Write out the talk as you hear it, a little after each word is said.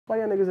Why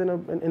y'all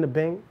niggas in the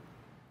Bing?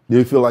 Do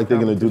you feel like they're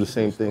going to do the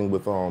same thing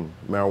with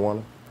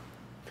marijuana?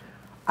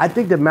 I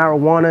think that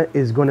marijuana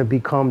is going to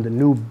become the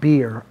new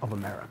beer of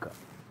America.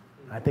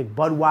 I think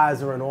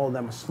Budweiser and all of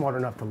them are smart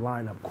enough to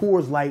line up.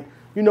 Coors Light,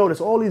 you notice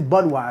all these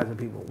Budweiser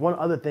people. One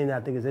other thing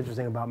that I think is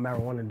interesting about the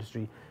marijuana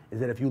industry is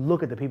that if you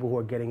look at the people who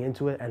are getting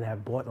into it and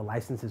have bought the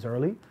licenses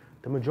early,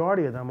 the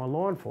majority of them are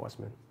law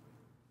enforcement,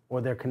 or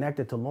they're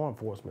connected to law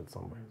enforcement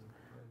somewhere.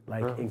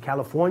 Like in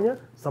California,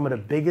 some of the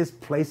biggest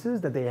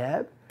places that they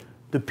have,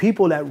 the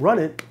people that run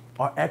it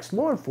are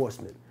ex-law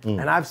enforcement.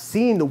 And I've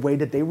seen the way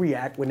that they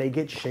react when they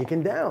get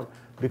shaken down.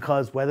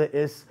 Because whether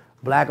it's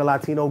Black or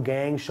Latino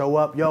gangs show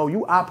up, yo,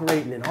 you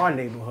operating in our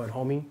neighborhood,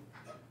 homie.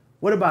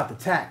 What about the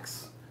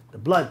tax? The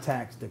blood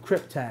tax, the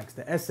Crip tax,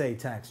 the SA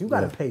tax. You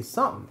gotta pay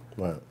something.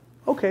 Right.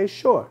 Okay,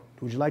 sure.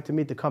 Would you like to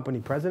meet the company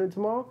president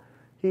tomorrow?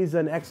 He's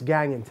an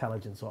ex-gang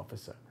intelligence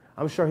officer.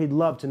 I'm sure he'd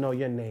love to know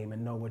your name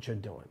and know what you're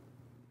doing.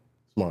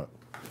 Smart.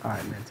 All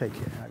right, man, take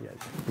care.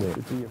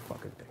 Do your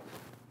fucking thing.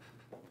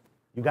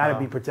 You got to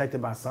be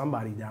protected by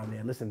somebody down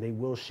there. Listen, they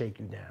will shake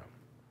you down.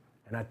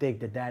 And I think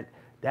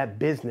that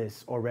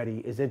business already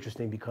is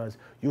interesting because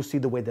you'll see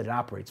the way that it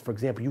operates. For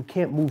example, you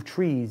can't move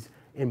trees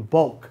in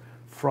bulk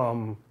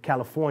from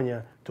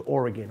California to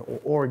Oregon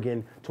or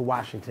Oregon to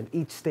Washington.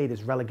 Each state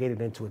is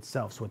relegated into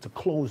itself, so it's a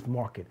closed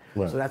market.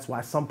 Right. So that's why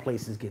some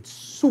places get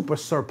super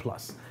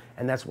surplus.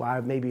 And that's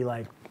why maybe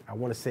like, I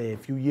want to say a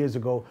few years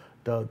ago,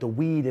 the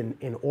weed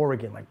in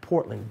Oregon, like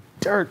Portland,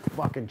 dirt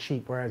fucking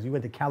cheap, whereas you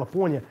went to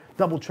California,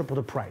 double, triple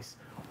the price,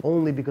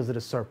 only because of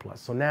the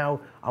surplus. So now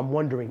I'm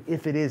wondering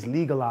if it is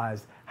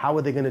legalized, how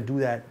are they going to do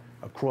that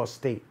across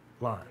state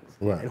lines?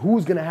 Right. And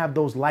who's going to have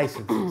those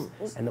licenses?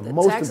 And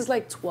the tax is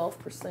like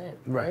 12%,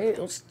 right?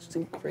 It's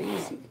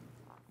crazy.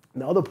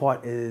 And the other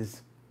part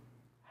is,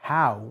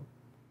 how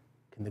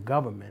can the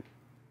government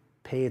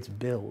pay its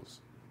bills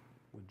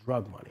with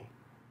drug money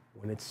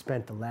when it's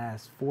spent the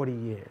last 40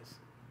 years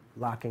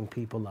locking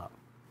people up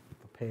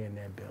for paying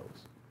their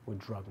bills with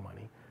drug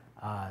money?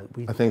 I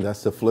think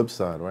that's the flip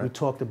side, right? We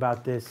talked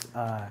about this,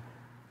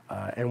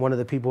 and one of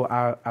the people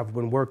I've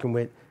been working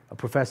with, a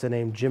professor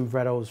named Jim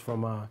Vredos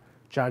from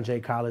John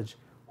Jay College,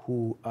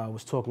 who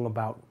was talking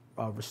about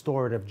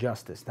restorative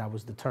justice. That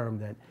was the term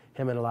that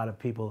him and a lot of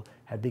people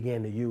had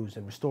began to use.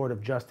 And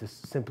restorative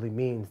justice simply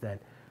means that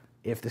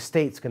if the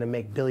state's going to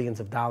make billions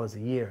of dollars a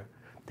year,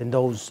 then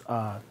those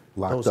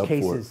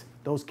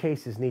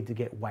cases need to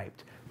get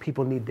wiped.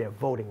 People need their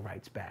voting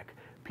rights back.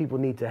 People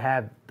need to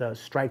have the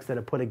strikes that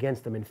are put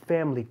against them in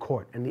family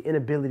court and the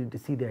inability to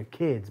see their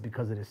kids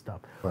because of this stuff.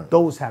 Right.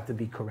 Those have to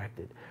be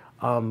corrected.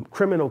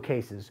 Criminal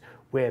cases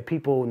where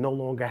people no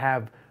longer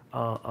have,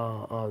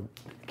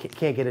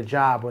 can't get a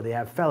job or they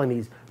have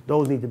felonies,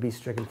 those need to be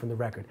stricken from the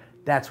record.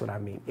 That's what I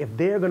mean. If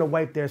they're gonna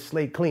wipe their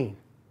slate clean,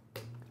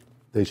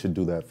 they should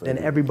do that for then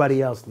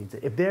everybody else needs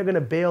it. If they're gonna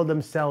bail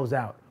themselves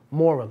out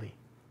morally,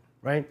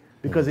 right?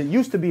 Because it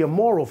used to be a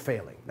moral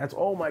failing. That's,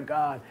 oh my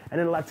God. And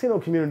in the Latino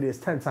community, it's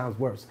 10 times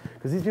worse.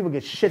 Because these people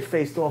get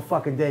shit-faced all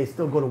fucking day,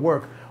 still go to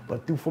work.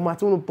 But tu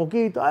fumaste un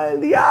poquito, ay,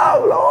 el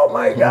diablo, oh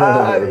my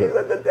God, he's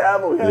like the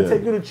devil. We gotta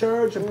take you to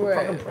church and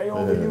fucking pray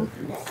over you.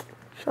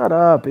 Shut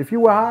up. If you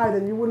were high,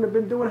 then you wouldn't have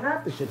been doing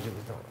half the shit you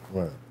was doing.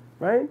 Right.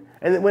 Right?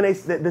 And then when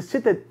the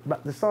shit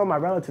that some of my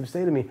relatives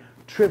say to me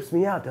trips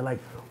me out. They're like,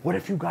 what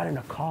if you got in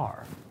a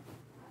car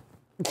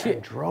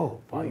and drove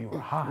while you were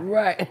high?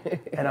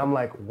 Right. And I'm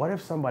like, what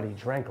if somebody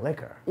drank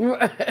liquor and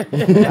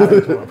got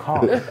into a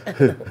car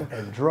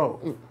and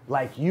drove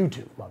like you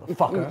do,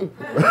 motherfucker?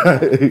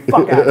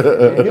 Fuck out of here,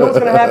 man. You know what's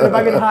gonna happen if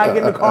I get high and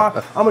get in the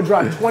car? I'm gonna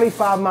drive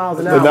 25 miles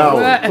an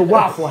hour to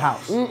Waffle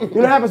House. You know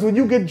what happens when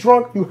you get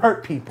drunk? You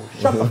hurt people.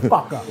 Shut the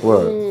fuck up.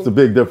 Word. It's a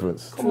big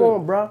difference. Come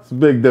on, bro. It's a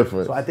big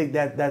difference. So I think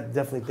that's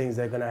definitely things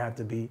that are gonna have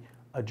to be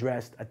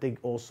addressed. I think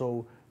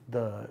also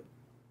the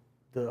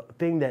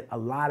thing that a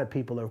lot of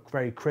people are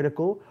very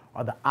critical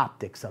are the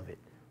optics of it,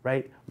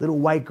 right? Little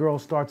white girl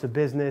starts a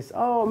business.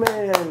 Oh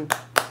man,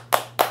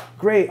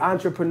 great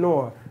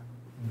entrepreneur.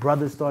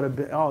 Brother started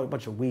a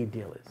bunch of weed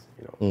dealers.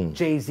 You know,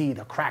 Jay-Z,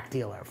 the crack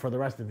dealer for the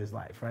rest of his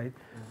life, right?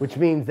 Which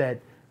means that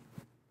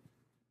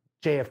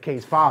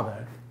JFK's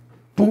father,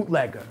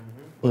 bootlegger,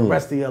 the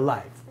rest of your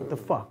life. What the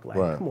fuck?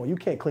 Like, come on, you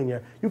can't clear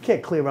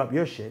up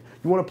your shit.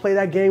 You want to play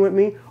that game with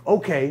me?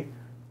 Okay,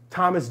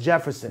 Thomas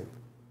Jefferson.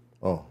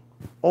 Oh.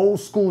 Old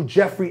school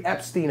Jeffrey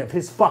Epstein of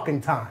his fucking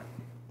time.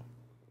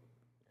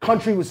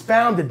 Country was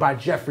founded by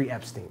Jeffrey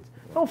Epstein.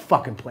 Don't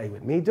fucking play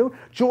with me, dude.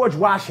 George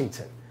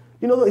Washington.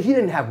 You know, he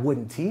didn't have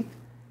wooden teeth.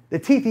 The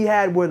teeth he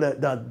had were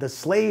the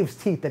slaves'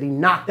 teeth that he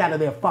knocked out of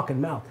their fucking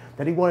mouth,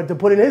 that he wanted to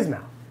put in his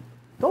mouth.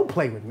 Don't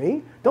play with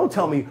me. Don't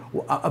tell me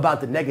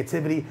about the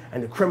negativity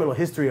and the criminal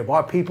history of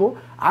our people.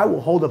 I will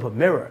hold up a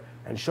mirror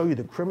and show you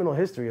the criminal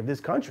history of this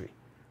country,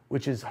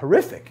 which is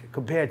horrific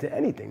compared to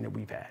anything that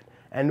we've had.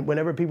 And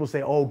whenever people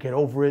say, "Oh, get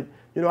over it,"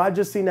 you know, I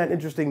just seen that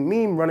interesting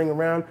meme running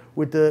around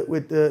with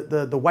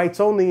the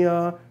whites only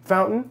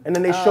fountain, and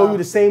then they show you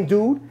the same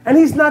dude, and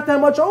he's not that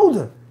much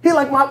older. He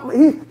like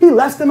he's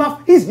less than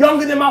he's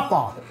younger than my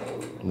father.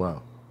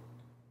 Wow.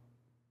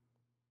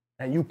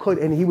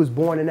 And he was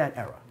born in that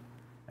era.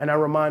 And I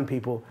remind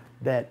people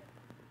that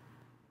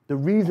the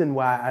reason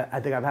why I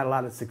think I've had a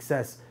lot of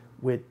success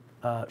with,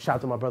 shout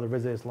out to my brother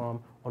Rizza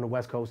Islam on the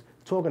West Coast,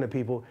 talking to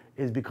people,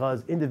 is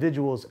because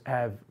individuals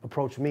have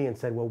approached me and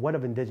said, well, what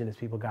have indigenous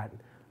people gotten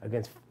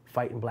against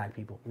fighting black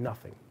people?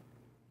 Nothing,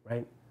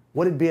 right?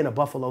 What did being a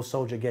Buffalo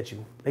Soldier get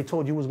you? They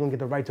told you was gonna get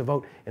the right to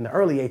vote in the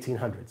early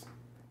 1800s.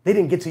 They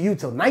didn't get to you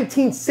till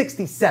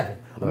 1967.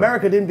 Right.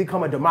 America didn't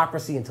become a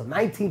democracy until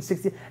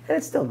 1960, and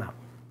it's still not.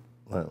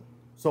 Right.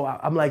 So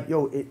I'm like,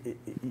 yo,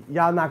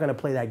 y'all not gonna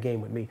play that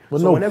game with me. Well,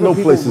 so no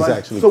place is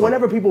actually. So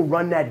whenever people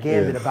run that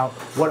gambit about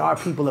what our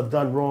people have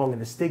done wrong and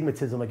the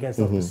stigmatism against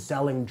them for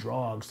selling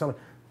drugs,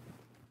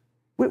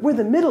 we're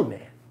the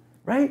middleman,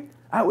 right?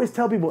 I always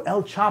tell people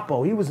El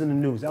Chapo, he was in the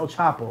news, El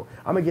Chapo.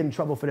 I'm gonna get in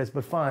trouble for this,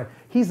 but fine.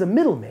 He's a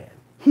middleman.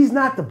 He's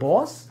not the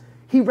boss.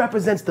 He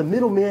represents the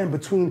middleman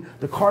between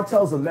the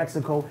cartels of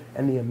Mexico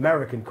and the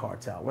American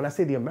cartel. When I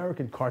say the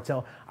American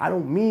cartel, I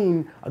don't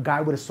mean a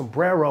guy with a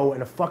sombrero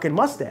and a fucking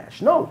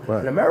mustache. No,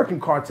 an American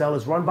cartel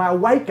is run by a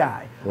white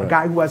guy, a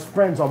guy who has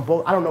friends on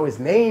both, I don't know his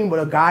name, but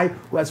a guy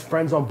who has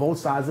friends on both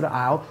sides of the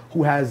aisle,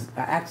 who has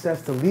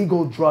access to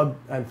legal drug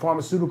and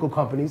pharmaceutical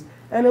companies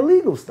and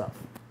illegal stuff.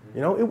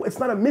 You know, it's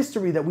not a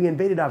mystery that we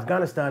invaded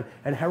Afghanistan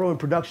and heroin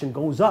production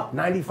goes up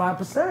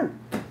 95%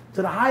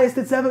 to the highest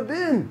it's ever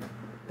been.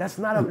 That's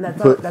not a.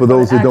 For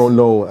those who don't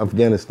know,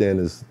 Afghanistan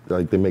is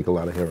like they make a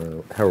lot of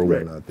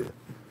heroin out there.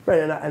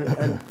 Right,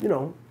 and you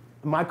know,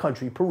 my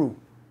country, Peru.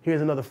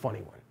 Here's another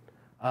funny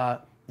one.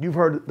 You've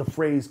heard the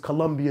phrase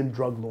Colombian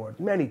drug lord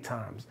many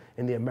times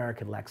in the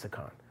American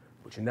lexicon,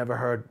 but you never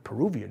heard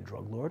Peruvian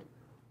drug lord.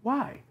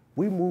 Why?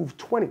 We moved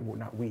 20. Well,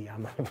 not we.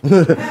 I'm not.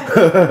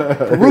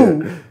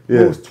 Peru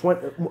moves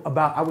 20.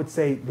 About, I would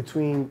say,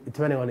 between,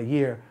 depending on the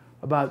year,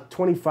 about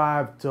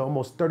 25 to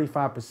almost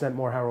 35%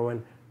 more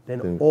heroin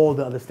than all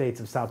the other states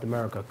of South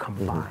America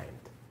combined.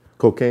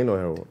 Cocaine or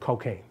heroin?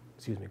 Cocaine.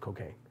 Excuse me,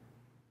 cocaine.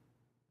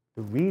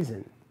 The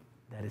reason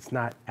that it's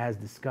not as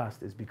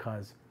discussed is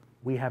because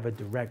we have a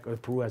direct, or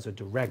Peru has a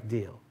direct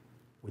deal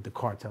with the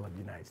cartel of the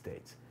United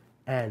States.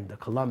 And the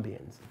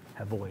Colombians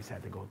have always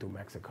had to go through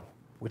Mexico,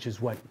 which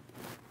is what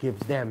gives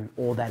them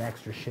all that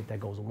extra shit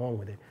that goes along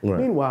with it. Right.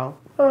 Meanwhile,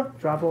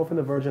 drop off in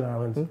the Virgin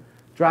Islands,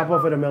 drop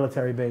off at a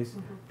military base,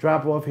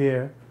 drop off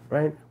here,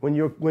 right? When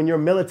your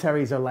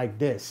militaries are like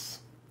this,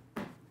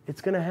 it's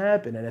gonna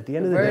happen. And at the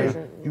end of the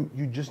day,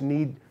 you just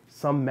need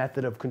some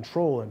method of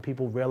control. And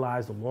people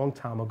realized a long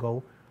time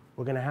ago,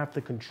 we're gonna have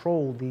to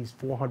control these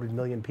 400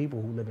 million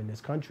people who live in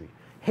this country.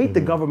 Hate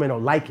the government or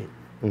like it.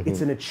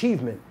 It's an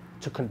achievement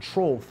to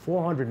control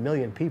 400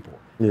 million people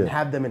and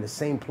have them in the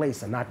same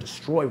place and not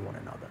destroy one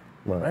another,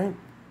 right?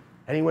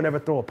 Anyone ever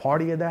throw a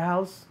party at their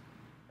house?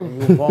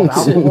 And you involve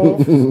alcohol?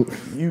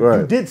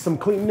 You did some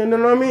cleaning, you know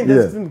what I mean?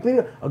 There's some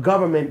cleaning. A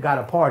government got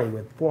a party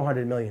with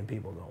 400 million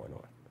people going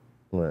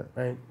on,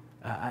 right?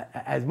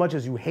 As much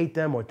as you hate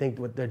them or think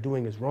what they're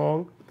doing is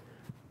wrong,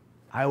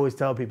 I always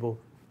tell people,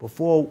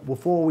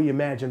 before we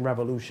imagine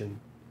revolution,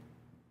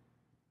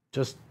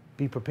 just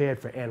be prepared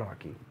for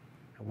anarchy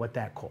and what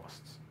that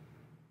costs.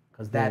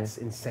 Because that's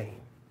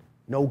insane.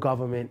 No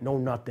government, no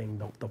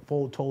nothing, the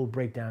full total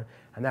breakdown.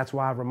 And that's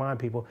why I remind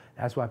people,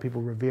 that's why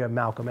people revere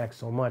Malcolm X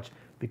so much,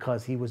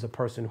 because he was a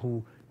person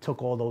who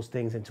took all those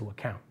things into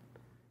account.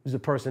 He was a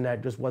person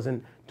that just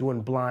wasn't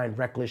doing blind,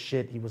 reckless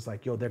shit. He was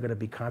like, yo, there are gonna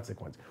be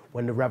consequences.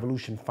 When the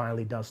revolution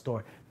finally does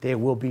start, there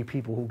will be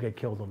people who get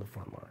killed on the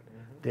front line.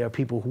 There are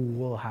people who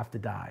will have to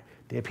die.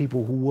 There are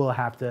people who will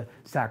have to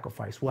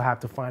sacrifice. We'll have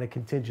to find a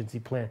contingency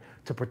plan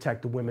to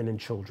protect the women and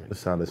children.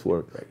 That's how this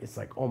works. Right? It's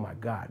like, oh my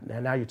God.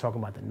 Now you're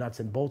talking about the nuts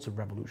and bolts of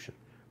revolution,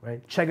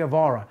 right? Che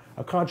Guevara,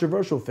 a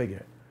controversial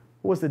figure.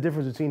 What's the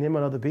difference between him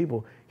and other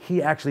people?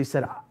 He actually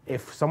said,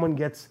 if someone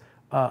gets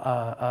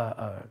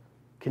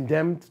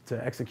condemned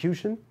to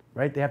execution,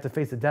 right? They have to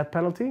face the death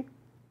penalty,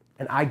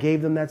 and I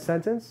gave them that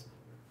sentence,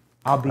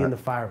 I'll be in the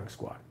firing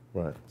squad.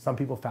 Right. Some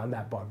people found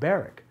that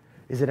barbaric.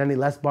 Is it any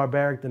less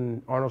barbaric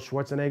than Arnold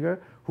Schwarzenegger,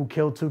 who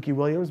killed Tukey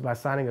Williams by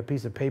signing a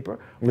piece of paper,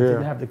 but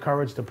didn't have the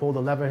courage to pull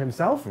the lever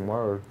himself?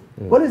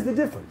 What is the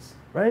difference,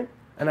 right?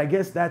 And I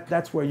guess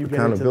that's where you get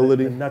into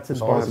the nuts and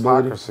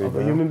bolts of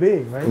a human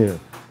being, right? Yeah.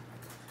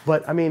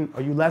 But I mean,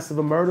 are you less of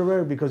a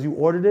murderer because you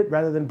ordered it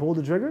rather than pulled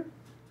the trigger?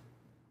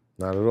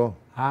 Not at all.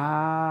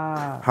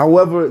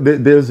 However,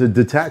 there's a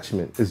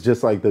detachment. It's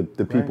just like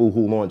the people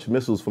who launch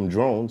missiles from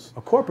drones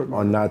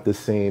are not the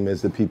same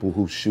as the people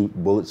who shoot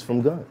bullets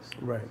from guns.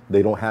 Right.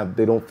 They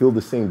don't feel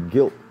the same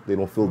guilt. They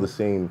don't feel the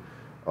same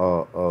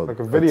like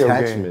a video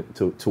attachment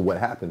to what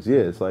happens. Yeah,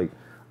 it's like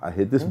I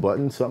hit this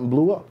button, something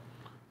blew up.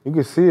 You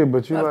can see it,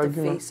 but you have like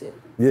to face it.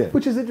 Yeah.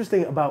 Which is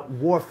interesting about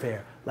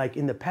warfare. Like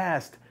in the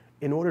past,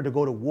 in order to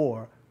go to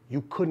war,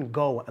 you couldn't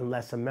go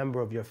unless a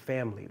member of your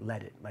family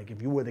led it. Like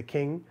if you were the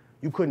king,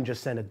 you couldn't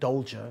just send a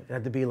dolce. It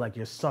had to be like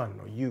your son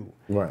or you.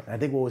 Right. And I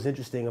think what was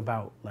interesting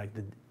about like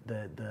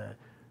the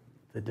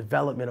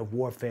development of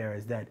warfare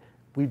is that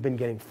we've been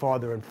getting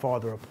farther and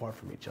farther apart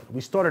from each other.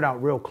 We started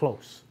out real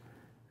close,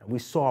 and we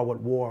saw what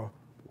war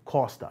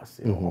cost us.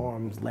 You know,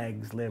 arms,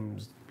 legs,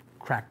 limbs,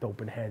 cracked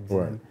open heads.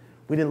 Right. And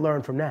we didn't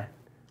learn from that.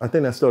 I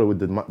think that started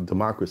with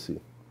democracy.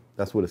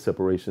 That's where the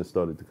separation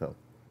started to come.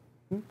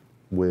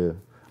 Where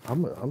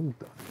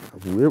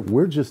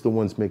we're just the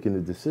ones making the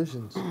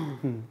decisions.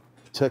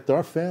 Protect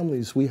our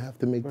families. We have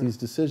to make these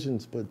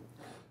decisions, but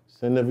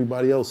send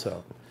everybody else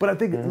out. But I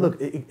think,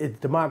 look, it's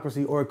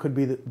democracy, or it could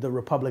be the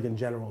republic in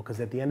general, because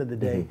at the end of the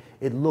day,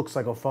 it looks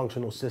like a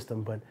functional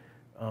system, but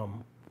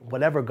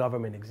whatever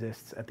government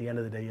exists, at the end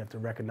of the day, you have to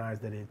recognize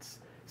that it's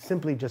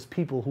simply just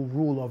people who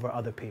rule over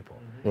other people.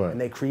 Right.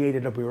 And they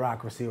created a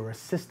bureaucracy or a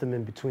system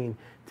in between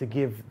to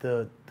give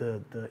the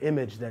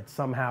image that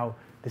somehow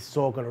this is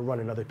all going to run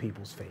in other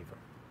people's favor.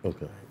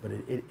 Okay. But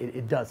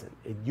it doesn't.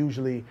 It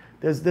usually,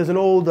 there's an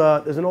old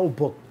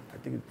book, I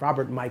think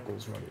Robert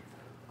Michaels wrote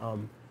it.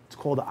 It's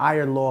called The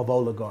Iron Law of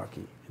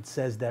Oligarchy. It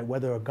says that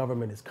whether a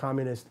government is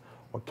communist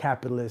or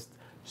capitalist,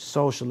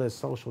 socialist,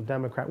 social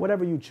democrat,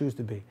 whatever you choose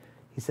to be,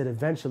 he said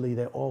eventually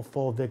they all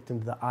fall victim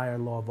to the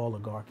iron law of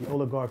oligarchy.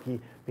 Oligarchy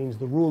means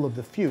the rule of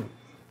the few.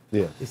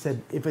 Yeah. He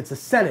said if it's a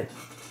Senate,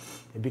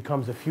 it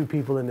becomes a few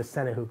people in the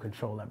Senate who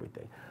control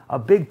everything. A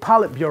big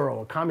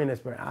Politburo, a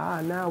communist,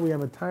 now we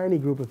have a tiny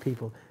group of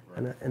people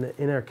in an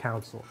inner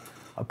council.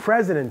 A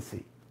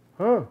presidency,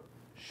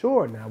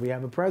 sure, now we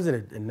have a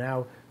president, and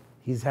now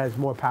he has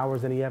more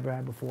powers than he ever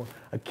had before.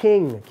 A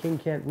king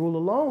can't rule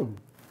alone,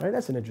 right?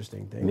 That's an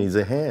interesting thing. He needs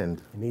a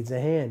hand. He needs a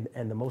hand,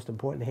 and the most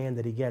important hand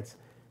that he gets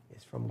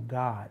is from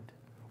God.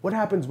 What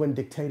happens when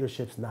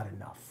dictatorship's not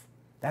enough?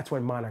 That's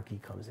when monarchy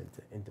comes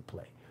into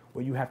play,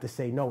 where you have to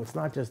say, no, it's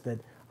not just that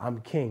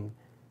I'm king,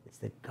 it's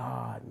that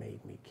God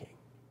made me king.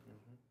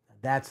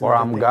 That's or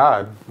I'm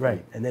God.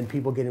 Right, and then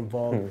people get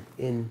involved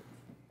in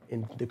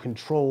the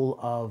control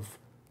of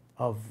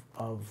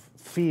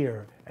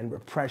fear and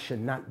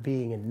repression not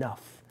being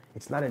enough.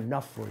 It's not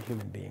enough for a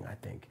human being, I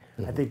think.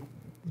 I think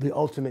the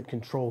ultimate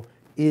control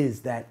is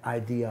that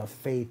idea of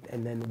faith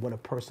and then what a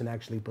person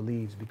actually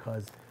believes,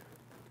 because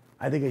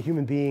I think a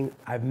human being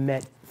I've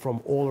met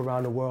from all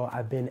around the world,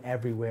 I've been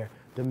everywhere,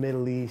 the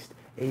Middle East,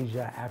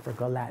 Asia,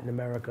 Africa, Latin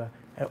America,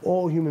 and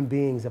all human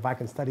beings, if I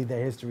can study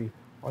their history,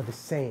 are the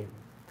same.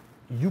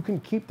 You can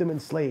keep them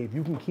enslaved,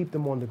 you can keep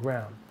them on the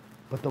ground,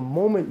 but the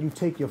moment you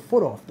take your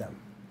foot off them,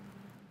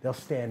 they'll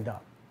stand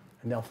up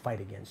and they'll fight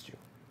against you.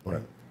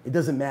 Right. It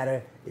doesn't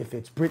matter if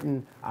it's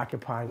Britain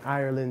occupying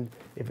Ireland,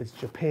 if it's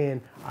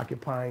Japan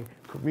occupying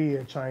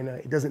Korea, China.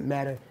 It doesn't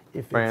matter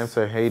if France it's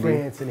or Haiti.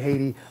 France and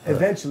Haiti. Right.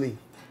 Eventually,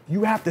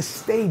 you have to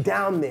stay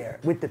down there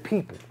with the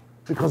people,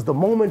 because the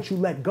moment you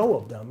let go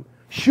of them,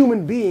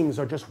 human beings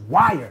are just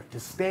wired to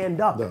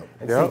stand up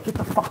and say, get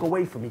the fuck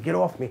away from me, get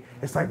off me.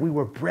 It's like we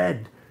were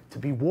bred to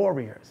be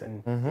warriors,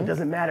 and it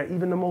doesn't matter.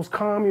 Even the most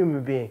calm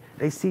human being,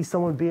 they see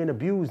someone being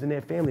abused in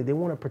their family, they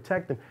want to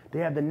protect them. They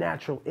have the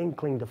natural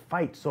inkling to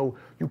fight. So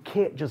you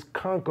can't just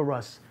conquer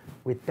us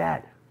with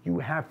that. You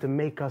have to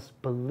make us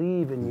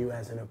believe in you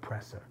as an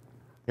oppressor.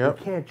 We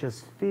can't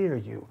just fear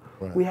you.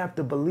 Right. We have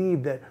to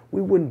believe that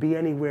we wouldn't be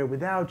anywhere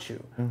without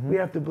you. We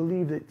have to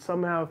believe that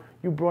somehow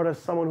you brought us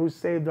someone who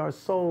saved our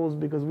souls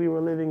because we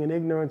were living in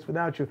ignorance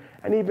without you.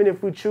 And even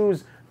if we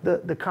choose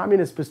the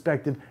communist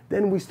perspective,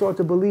 then we start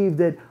to believe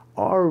that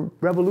our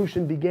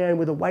revolution began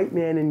with a white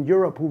man in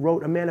Europe who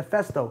wrote a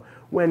manifesto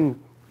when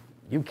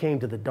you came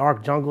to the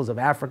dark jungles of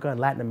Africa and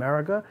Latin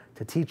America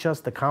to teach us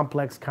the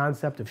complex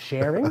concept of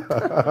sharing.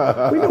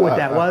 We knew what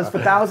that was for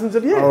thousands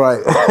of years. All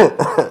right.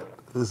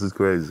 This is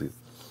crazy.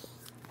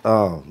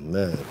 Oh,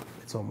 man.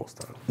 It's almost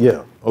done.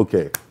 Yeah,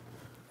 okay.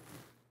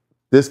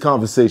 This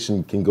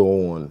conversation can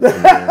go on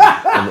and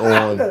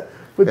on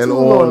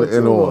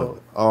and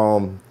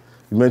on.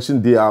 You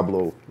mentioned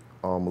Diablo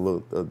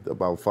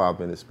about 5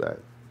 minutes back.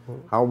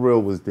 How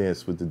real was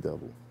Dance with the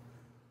Devil?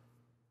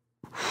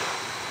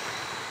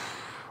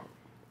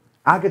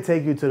 I could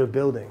take you to the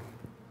building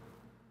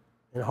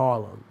in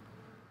Harlem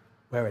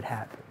where it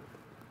happened.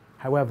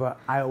 However,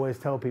 I always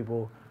tell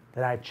people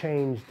that I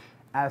changed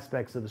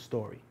aspects of the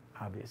story,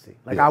 obviously.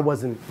 Like I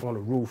wasn't on a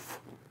roof,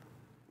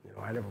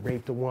 I never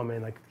raped a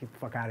woman, like get the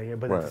fuck out of here.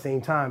 But at the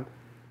same time,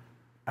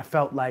 I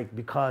felt like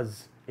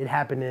because it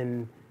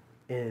happened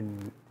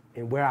in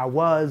where I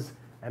was,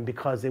 and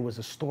because it was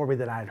a story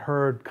that I'd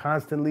heard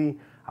constantly,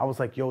 I was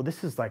like, yo,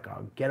 this is like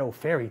a ghetto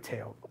fairy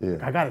tale. Yeah.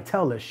 I gotta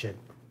tell this shit.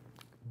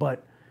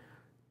 But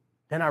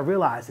then I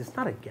realized it's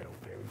not a ghetto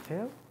fairy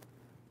tale.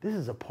 This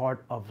is a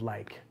part of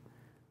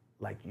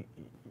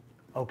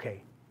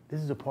this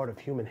is a part of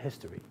human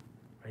history,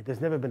 right? There's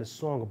never been a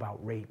song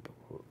about rape,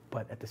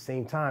 but at the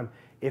same time,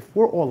 if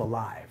we're all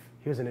alive,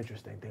 here's an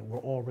interesting thing, we're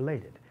all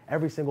related.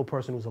 Every single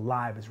person who's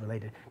alive is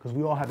related, because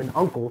we all have an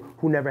uncle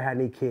who never had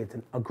any kids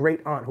and a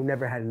great aunt who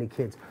never had any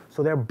kids,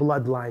 so their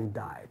bloodline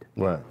died.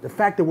 Right. The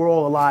fact that we're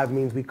all alive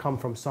means we come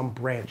from some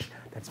branch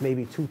that's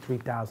maybe 2,000 to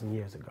 3,000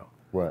 years ago.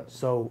 Right.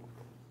 So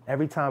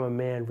every time a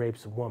man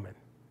rapes a woman,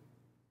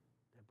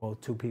 they're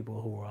both two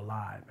people who are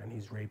alive, and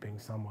he's raping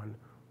someone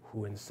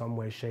who in some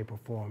way, shape, or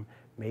form,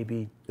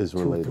 maybe is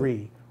 2,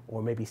 3,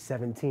 or maybe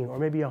 17, or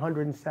maybe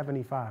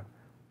 175,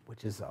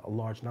 which is a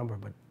large number,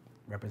 but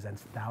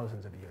represents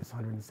thousands of years,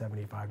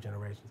 175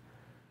 generations.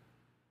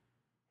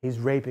 he's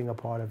raping a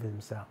part of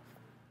himself.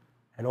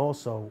 And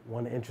also,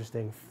 one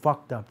interesting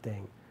fucked up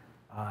thing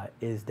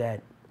is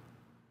that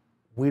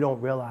we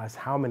don't realize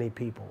how many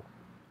people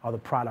are the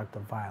product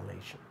of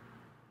violation.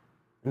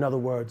 In other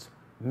words,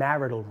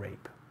 marital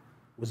rape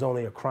was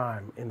only a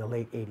crime in the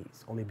late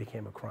 80s, only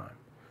became a crime.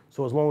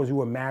 So as long as you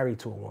were married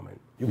to a woman,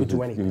 you could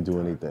do anything. You could do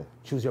anything.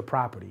 She was your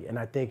property. And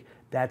I think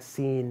that's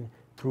seen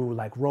through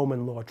like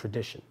Roman law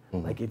tradition.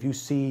 Like if you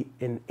see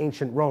in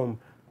ancient Rome,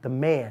 the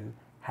man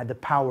had the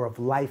power of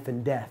life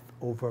and death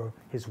over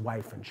his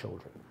wife and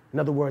children. In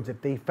other words,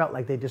 if they felt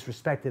like they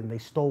disrespected and they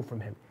stole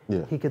from him,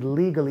 he could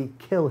legally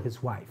kill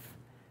his wife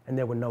and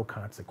there were no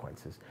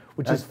consequences,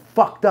 which is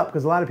fucked up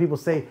because a lot of people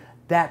say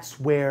that's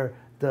where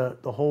the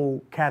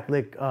whole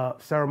Catholic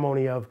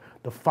ceremony of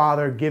the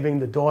father giving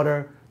the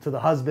daughter to the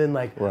husband,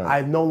 like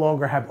I no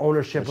longer have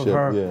ownership of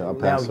her,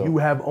 now you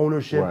have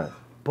ownership. Right.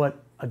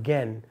 But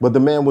again. But the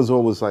man was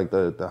always like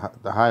the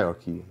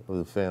hierarchy of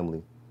the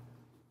family.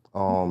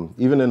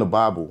 Even in the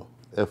Bible,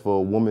 if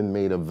a woman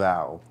made a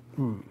vow,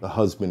 the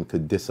husband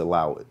could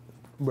disallow it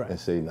and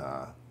say,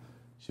 nah,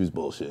 she was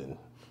bullshitting.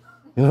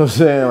 You know what I'm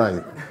saying?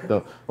 Like,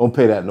 don't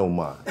pay that no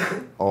mind.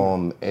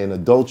 And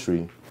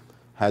adultery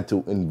had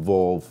to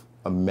involve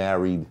a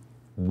married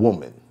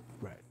woman.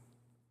 Right.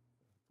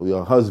 So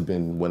your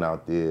husband went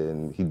out there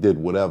and he did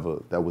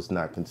whatever that was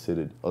not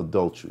considered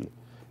adultery.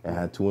 It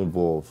had to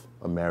involve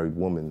a married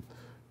woman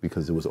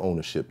because there was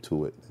ownership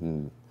to it.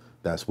 And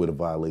that's where the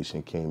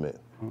violation came in.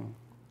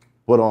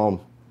 But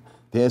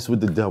Dance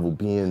with the Devil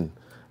being,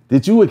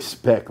 did you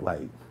expect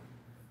like,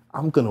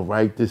 I'm gonna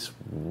write this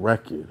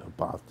record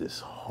about this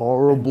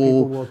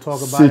horrible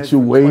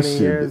situation, it for 20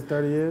 years,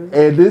 30 years,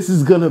 and this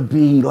is gonna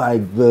be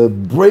like the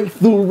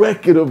breakthrough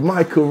record of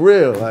my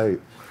career? Like,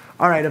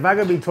 all right, if I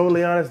could be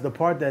totally honest, the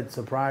part that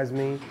surprised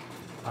me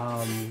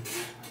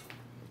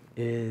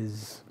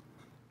is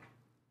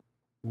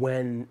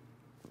when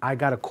I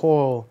got a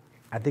call.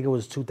 I think it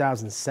was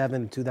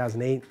 2007,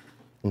 2008,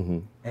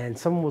 and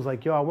someone was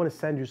like, "Yo, I want to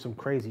send you some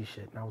crazy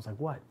shit," and I was like,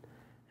 "What?"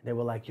 And they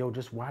were like, "Yo,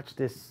 just watch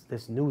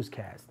this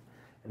newscast."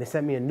 And they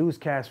sent me a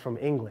newscast from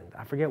England.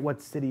 I forget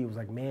what city. It was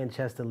like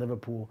Manchester,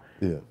 Liverpool.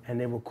 Yeah. And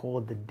they were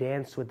called the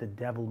Dance with the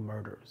Devil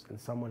Murders. And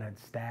someone had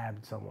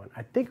stabbed someone.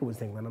 I think it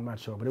was England, I'm not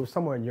sure, but it was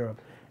somewhere in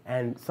Europe.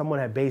 And someone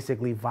had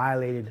basically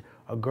violated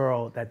a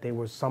girl that they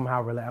were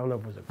somehow related. I don't know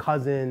if it was a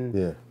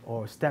cousin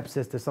or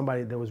stepsister,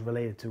 somebody that was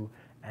related to,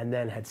 and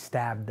then had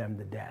stabbed them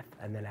to death.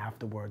 And then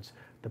afterwards,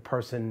 the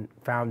person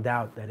found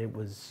out that they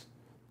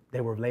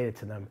were related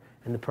to them,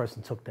 and the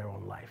person took their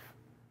own life.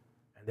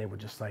 And they were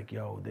just like,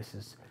 yo, this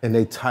is... And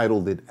they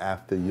titled it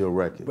after your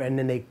record. And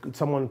then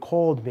someone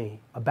called me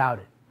about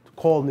it,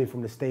 called me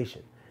from the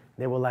station.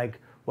 They were like,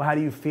 well, how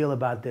do you feel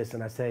about this?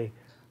 And I say,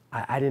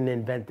 I didn't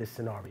invent this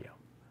scenario.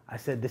 I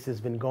said, this has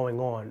been going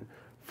on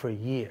for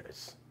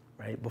years,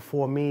 right?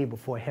 Before me,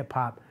 before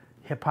hip-hop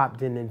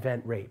didn't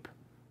invent rape,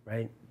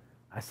 right?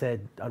 I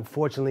said,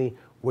 unfortunately,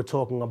 we're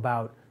talking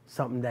about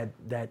something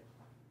that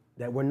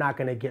we're not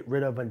gonna get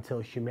rid of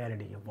until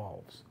humanity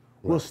evolves.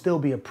 We'll still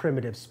be a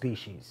primitive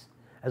species.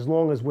 As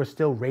long as we're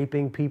still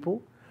raping people,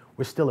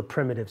 we're still a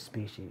primitive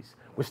species.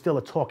 We're still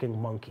a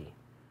talking monkey.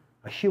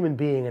 A human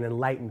being, an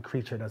enlightened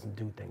creature, doesn't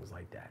do things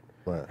like that.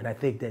 Right. And I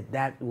think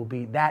that will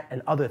be that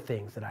and other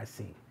things that I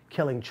see.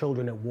 Killing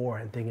children at war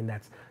and thinking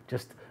that's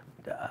just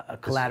a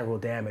collateral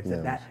damage.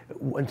 That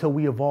until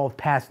we evolve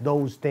past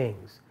those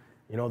things.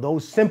 You know,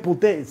 those simple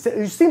things.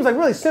 It seems like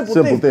really simple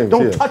things.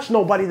 Don't touch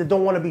nobody that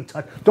don't want to be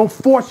touched. Don't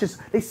force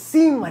yourself. They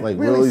seem like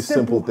really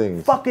simple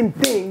things. Fucking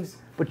things,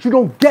 but you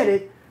don't get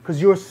it because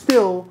you're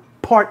still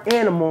part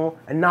animal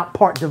and not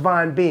part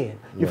divine being.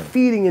 You're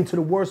feeding into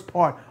the worst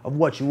part of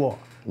what you are,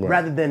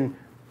 rather than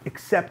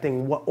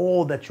accepting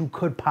all that you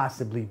could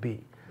possibly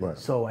be. Right.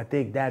 So I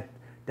think that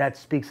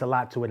speaks a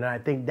lot to it, and I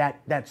think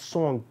that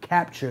song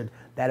captured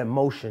that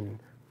emotion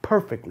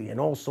perfectly, and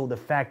also the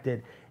fact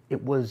that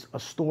it was a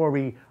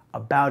story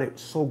about it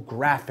so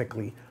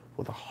graphically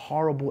with a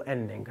horrible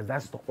ending, because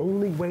that's the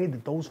only way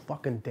that those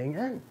fucking things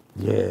end.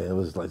 Yeah, it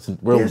was like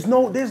real. There's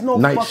no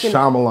Night fucking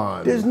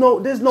Shyamalan. There's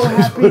no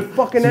happy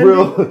fucking ending.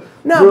 Real,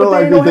 no, real but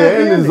like ain't no the happy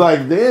end ending. is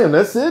like, damn,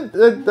 that's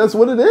it. That's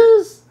what it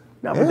is.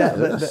 No, but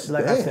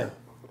like I said,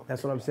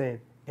 that's what I'm saying.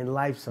 In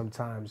life,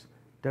 sometimes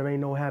there ain't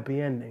no happy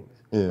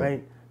endings,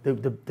 right?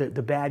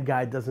 The bad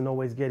guy doesn't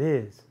always get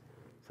his.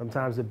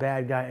 Sometimes the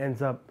bad guy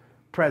ends up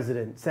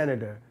president,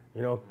 senator,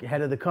 you know,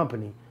 head of the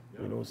company.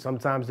 You know,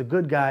 sometimes the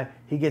good guy,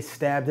 he gets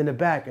stabbed in the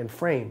back and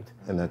framed.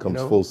 And that comes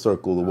full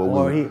circle to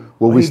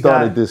what we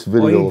started this video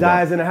about. Or he about.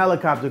 dies in a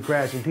helicopter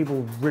crash and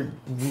people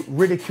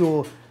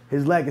ridicule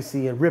his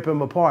legacy and rip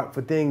him apart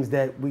for things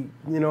that you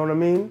know what I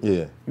mean?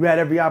 Yeah. You had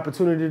every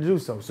opportunity to do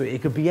so. So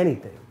it could be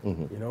anything,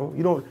 you know?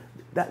 You don't,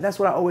 that's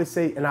what I always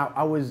say, and I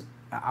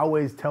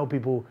always tell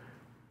people,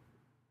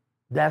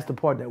 that's the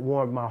part that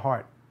warmed my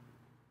heart.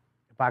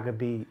 If I could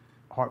be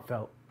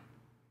heartfelt,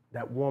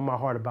 that warmed my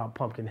heart about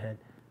Pumpkinhead.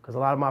 Because a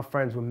lot of my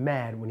friends were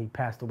mad when he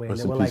passed away.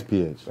 Rest and they in were peace, like,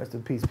 PH. Rest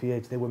in peace,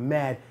 PH. They were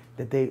mad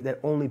that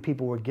only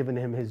people were giving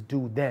him his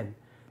due then.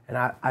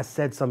 And I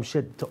said some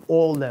shit to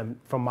all of them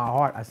from my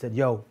heart. I said,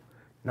 yo,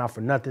 not for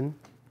nothing.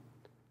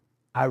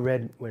 I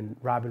read when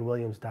Robin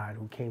Williams died,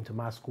 who came to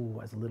my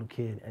school as a little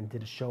kid and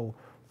did a show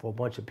for a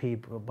bunch of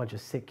people, a bunch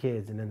of sick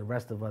kids, and then the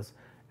rest of us,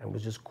 and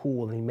was just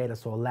cool, and he made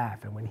us all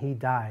laugh. And when he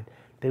died,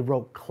 they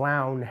wrote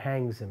 "Clown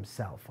hangs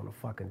himself" on a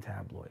fucking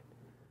tabloid.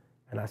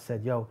 And I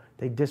said, yo,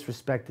 they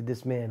disrespected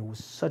this man who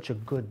was such a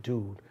good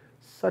dude,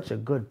 such a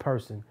good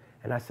person.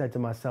 And I said to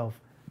myself,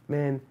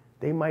 man,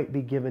 they might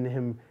be giving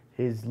him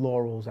his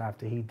laurels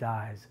after he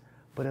dies,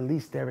 but at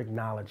least they're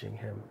acknowledging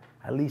him.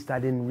 At least I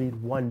didn't read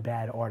one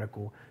bad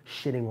article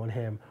shitting on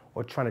him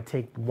or trying to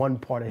take one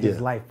part of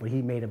his life where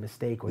he made a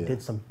mistake or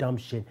did some dumb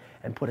shit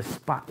and put a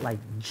spotlight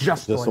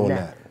just on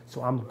that.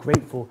 So I'm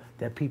grateful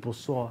that people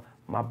saw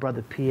my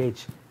brother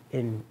PH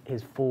in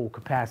his full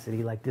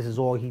capacity. Like, this is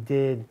all he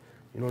did.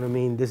 You know what I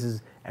mean? This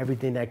is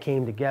everything that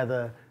came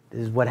together.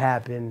 This is what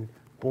happened.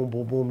 Boom,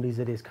 boom, boom. These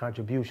are his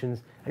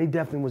contributions. And he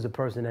definitely was a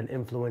person that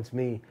influenced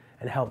me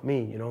and helped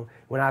me, you know?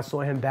 When I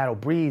saw him battle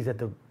Breeze at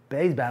the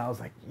Bays battle, I was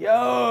like,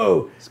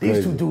 yo,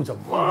 these two dudes are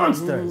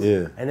monsters.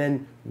 Yeah. And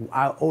then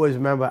I always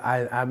remember,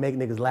 I make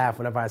niggas laugh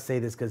whenever I say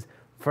this, because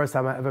first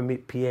time I ever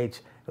meet PH,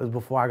 it was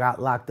before I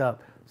got locked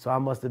up. So I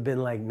must have been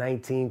like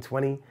 19,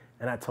 20.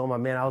 And I told my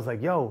man, I was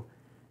like, yo,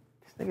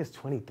 this nigga's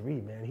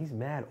 23, man. He's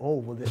mad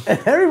old. And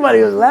everybody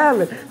was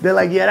laughing. They're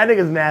like, yeah, that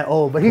nigga's mad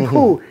old, but he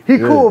cool. He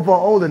cool for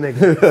an older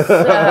nigga.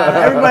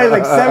 Everybody's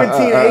like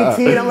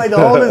 17, 18. I'm like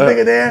the oldest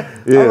nigga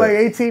there. I'm like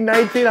 18,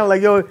 19. I'm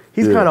like, yo,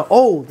 he's kind of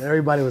old. And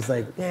everybody was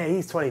like, yeah,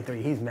 he's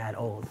 23. He's mad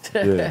old.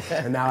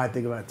 And now I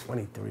think about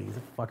 23. He's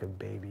a fucking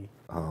baby.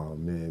 Oh,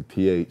 man,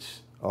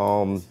 PH.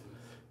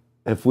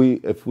 If we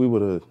were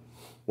to,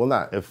 well,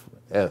 not if,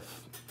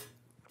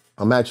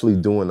 I'm actually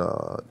doing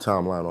a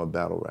timeline on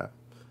battle rap.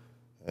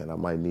 And I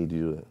might need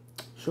you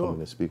to come in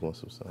and speak on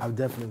some stuff. I would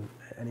definitely,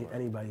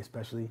 anybody,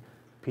 especially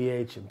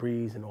PH and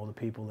Breeze and all the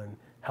people, and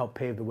help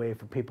pave the way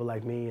for people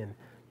like me. And,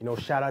 you know,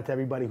 shout out to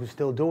everybody who's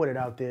still doing it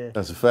out there.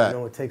 That's a fact.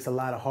 You know, it takes a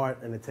lot of heart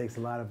and it takes a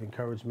lot of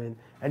encouragement.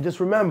 And just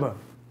remember,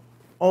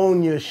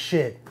 own your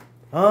shit.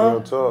 Huh?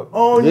 Real talk.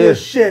 Own your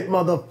shit,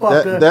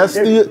 motherfucker. That's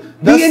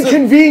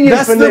inconvenient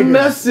for niggas.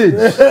 That's the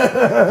message.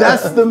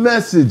 That's the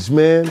message,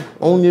 man.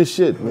 Own your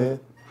shit, man.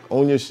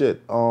 Own your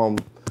shit. I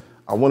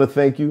want to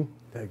thank you.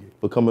 Thank you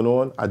for coming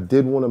on. I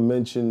did want to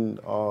mention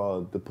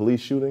the police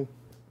shooting.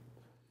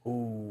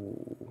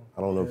 Ooh.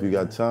 I don't know if you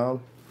got time.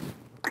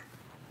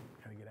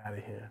 Gotta get out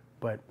of here,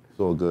 but it's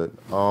all good.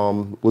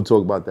 We'll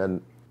talk about that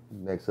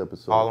next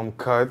episode. Harlem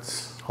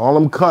Cuts.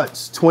 Harlem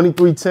Cuts,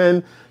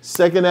 2310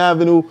 2nd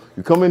Avenue.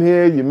 You come in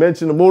here, you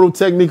mention Immortal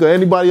Technique or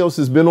anybody else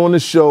that's been on the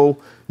show,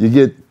 you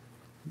get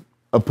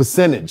a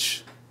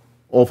percentage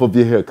off of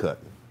your haircut,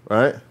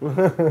 right?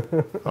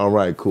 All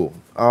right, cool.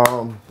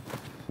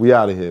 We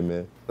out of here,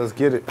 man. Let's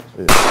get it.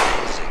 Yeah.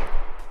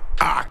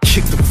 I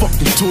kick the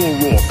fucking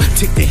door off,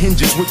 take the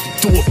hinges with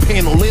the door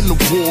panel and the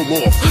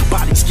wall off.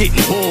 Body's getting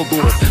hauled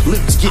off,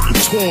 lips getting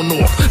torn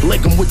off,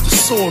 leg him with the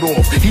sword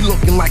off. He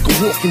looking like a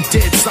walking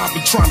dead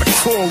zombie trying to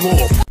crawl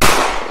off.